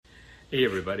Hey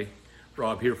everybody,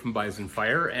 Rob here from Bison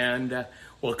Fire, and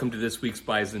welcome to this week's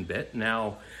Bison Bit.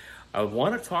 Now, I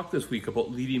want to talk this week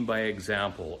about leading by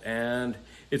example, and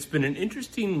it's been an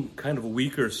interesting kind of a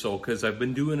week or so because I've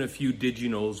been doing a few Did You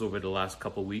Knows over the last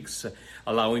couple of weeks,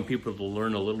 allowing people to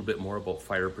learn a little bit more about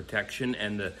fire protection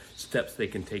and the steps they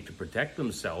can take to protect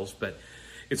themselves. But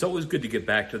it's always good to get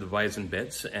back to the Bison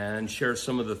Bits and share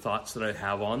some of the thoughts that I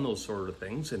have on those sort of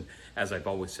things. And as I've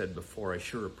always said before, I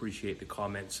sure appreciate the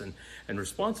comments and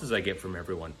responses I get from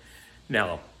everyone.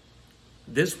 Now,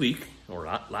 this week, or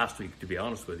last week to be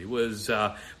honest with you, was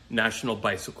National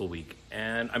Bicycle Week.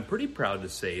 And I'm pretty proud to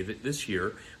say that this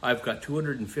year I've got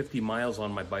 250 miles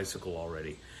on my bicycle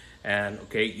already. And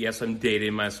okay, yes, I'm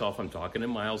dating myself. I'm talking in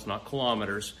miles, not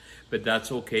kilometers, but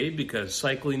that's okay because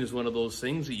cycling is one of those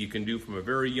things that you can do from a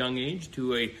very young age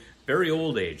to a very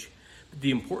old age. But the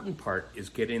important part is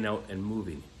getting out and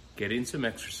moving, getting some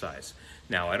exercise.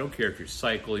 Now, I don't care if you're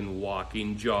cycling,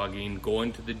 walking, jogging,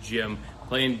 going to the gym,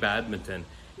 playing badminton.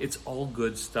 It's all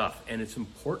good stuff, and it's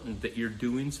important that you're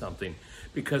doing something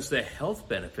because the health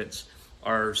benefits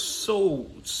are so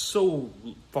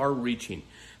far-reaching.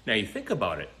 Now, you think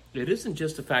about it. It isn't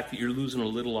just the fact that you're losing a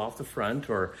little off the front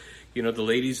or, you know, the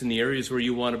ladies in the areas where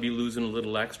you want to be losing a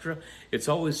little extra. It's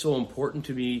always so important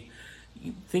to be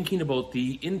thinking about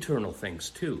the internal things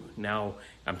too. Now,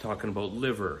 I'm talking about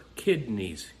liver,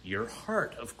 kidneys, your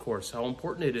heart, of course, how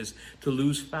important it is to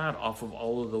lose fat off of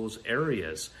all of those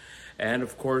areas. And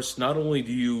of course, not only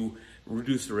do you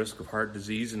reduce the risk of heart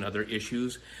disease and other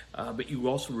issues, but you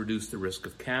also reduce the risk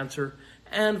of cancer.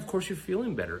 And of course, you're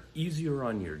feeling better, easier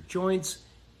on your joints.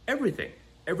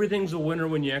 Everything's a winner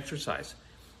when you exercise.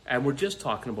 And we're just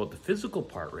talking about the physical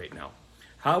part right now.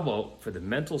 How about for the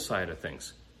mental side of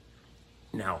things?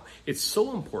 Now, it's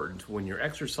so important when you're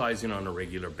exercising on a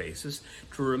regular basis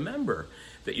to remember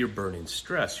that you're burning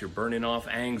stress, you're burning off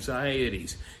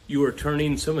anxieties, you are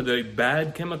turning some of the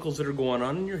bad chemicals that are going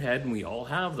on in your head, and we all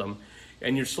have them,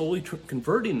 and you're slowly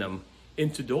converting them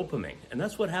into dopamine. And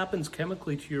that's what happens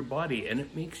chemically to your body, and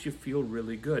it makes you feel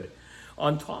really good.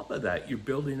 On top of that, you're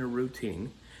building a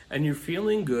routine and you're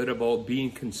feeling good about being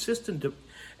consistent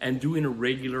and doing a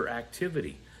regular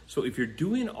activity. So if you're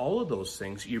doing all of those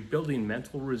things, you're building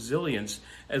mental resilience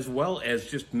as well as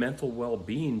just mental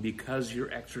well-being because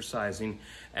you're exercising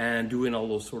and doing all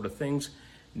those sort of things.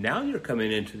 Now you're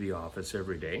coming into the office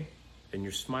every day and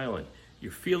you're smiling.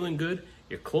 You're feeling good,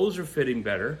 your clothes are fitting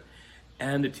better,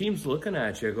 and the team's looking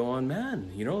at you going,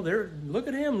 man, you know, look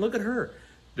at him, look at her.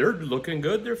 They're looking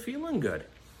good, they're feeling good.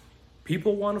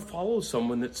 People want to follow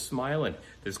someone that's smiling,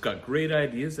 that's got great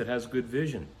ideas, that has good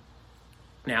vision.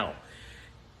 Now,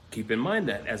 keep in mind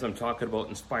that as I'm talking about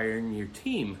inspiring your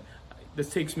team, this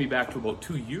takes me back to about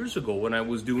 2 years ago when I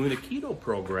was doing a keto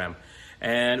program.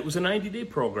 And it was a 90-day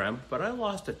program, but I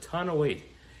lost a ton of weight.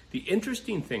 The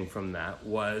interesting thing from that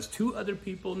was 2 other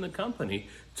people in the company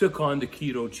took on the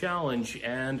keto challenge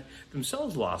and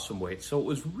themselves lost some weight. So it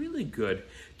was really good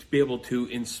to be able to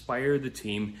inspire the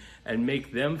team and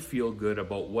make them feel good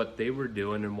about what they were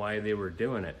doing and why they were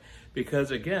doing it.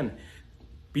 Because again,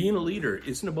 being a leader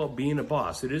isn't about being a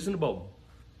boss. It isn't about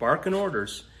barking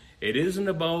orders. It isn't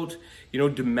about,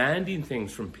 demanding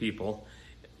things from people,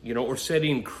 or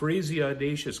setting crazy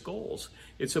audacious goals.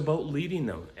 It's about leading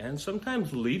them. And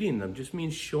sometimes leading them just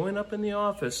means showing up in the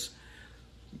office,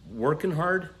 working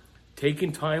hard,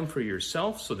 taking time for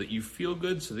yourself so that you feel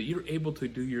good, so that you're able to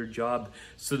do your job,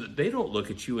 so that they don't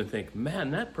look at you and think, man,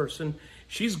 that person,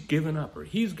 she's given up or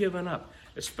he's given up,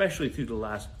 especially through the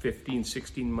last 15,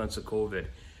 16 months of COVID.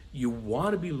 You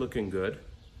want to be looking good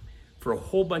for a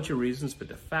whole bunch of reasons, but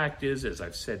the fact is, as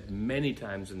I've said many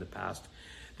times in the past,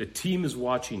 the team is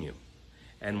watching you.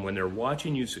 And when they're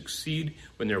watching you succeed,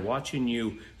 when they're watching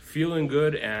you feeling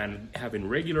good and having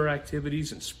regular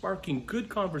activities and sparking good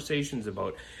conversations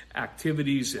about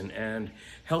activities and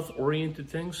health-oriented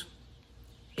things,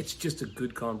 it's just a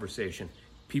good conversation.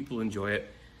 People enjoy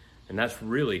it. And that's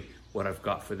really what I've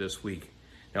got for this week.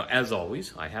 Now, as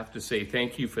always, I have to say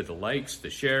thank you for the likes, the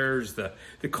shares, the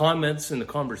comments, and the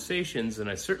conversations. And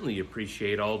I certainly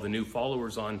appreciate all the new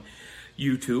followers on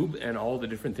YouTube and all the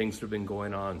different things that have been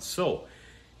going on. So,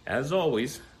 as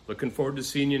always, looking forward to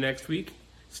seeing you next week.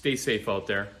 Stay safe out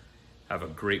there. Have a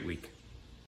great week.